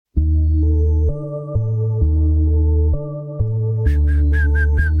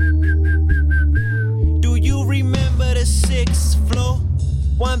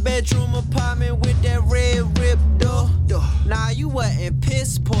One bedroom apartment with that red ripped door. Nah, you wasn't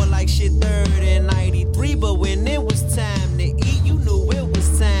piss poor like shit third in 93. But when it was time to eat, you knew it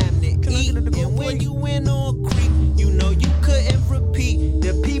was time to eat. And when you went on creep, you know you couldn't repeat.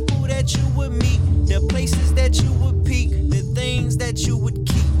 The people that you would meet, the places that you would peek, the things that you would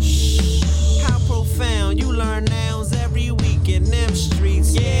keep. How profound, you learn nouns every week in them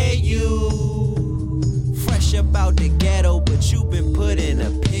streets. Yeah, you fresh about the ghetto, but you been put in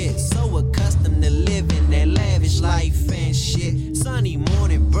a pit. So accustomed to living that lavish life and shit. Sunny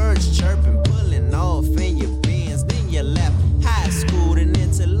morning, birds chirping, pulling off in your Benz. Then you left high school and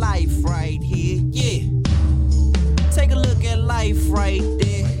into life right here. Yeah, take a look at life right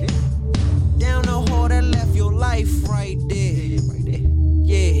there. Down the hall that left your life right there.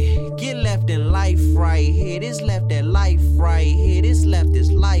 Yeah, get left in life right here. This left that life right here. This left this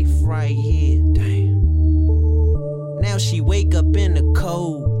life right here. Damn. Now she wake up in the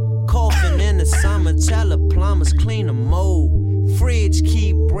cold, coughing in the summer. Tell her plumbers clean the mold. Fridge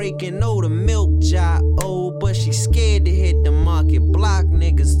keep breaking, oh the milk jar old, but she scared to hit the market. Block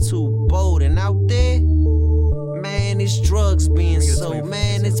niggas too bold, and out there, man, it's drugs being sold.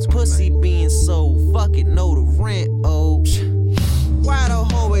 Man, it's pussy being sold. Fuck it, know the rent owed. Why the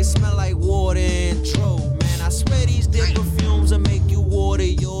hallway smell like water and trove? Man, I swear these dick perfumes will make you water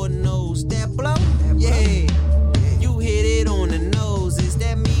your nose. That blow? Yeah. You hit it on the nose. Is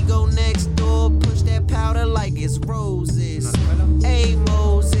that me go next door? Push that powder like it's roses. Hey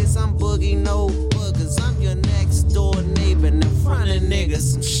Moses, I'm Boogie, no boogers. I'm your next door neighbor. In front of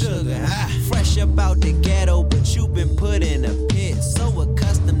niggas some sugar. Fresh about the ghetto, but you been put in a pit. So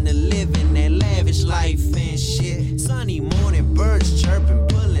accustomed to living that lavish life and shit. Sunny morning, birds chirping,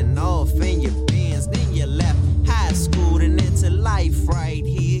 pulling off in your Benz. Then you left high school and into life right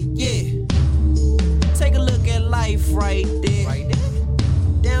here. Yeah, take a look at life right there.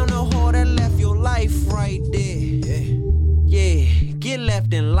 Down the hall that left your life right there. Yeah, get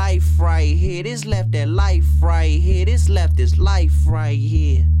left in life right here. This left that life right here. This left this life right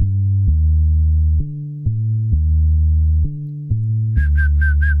here.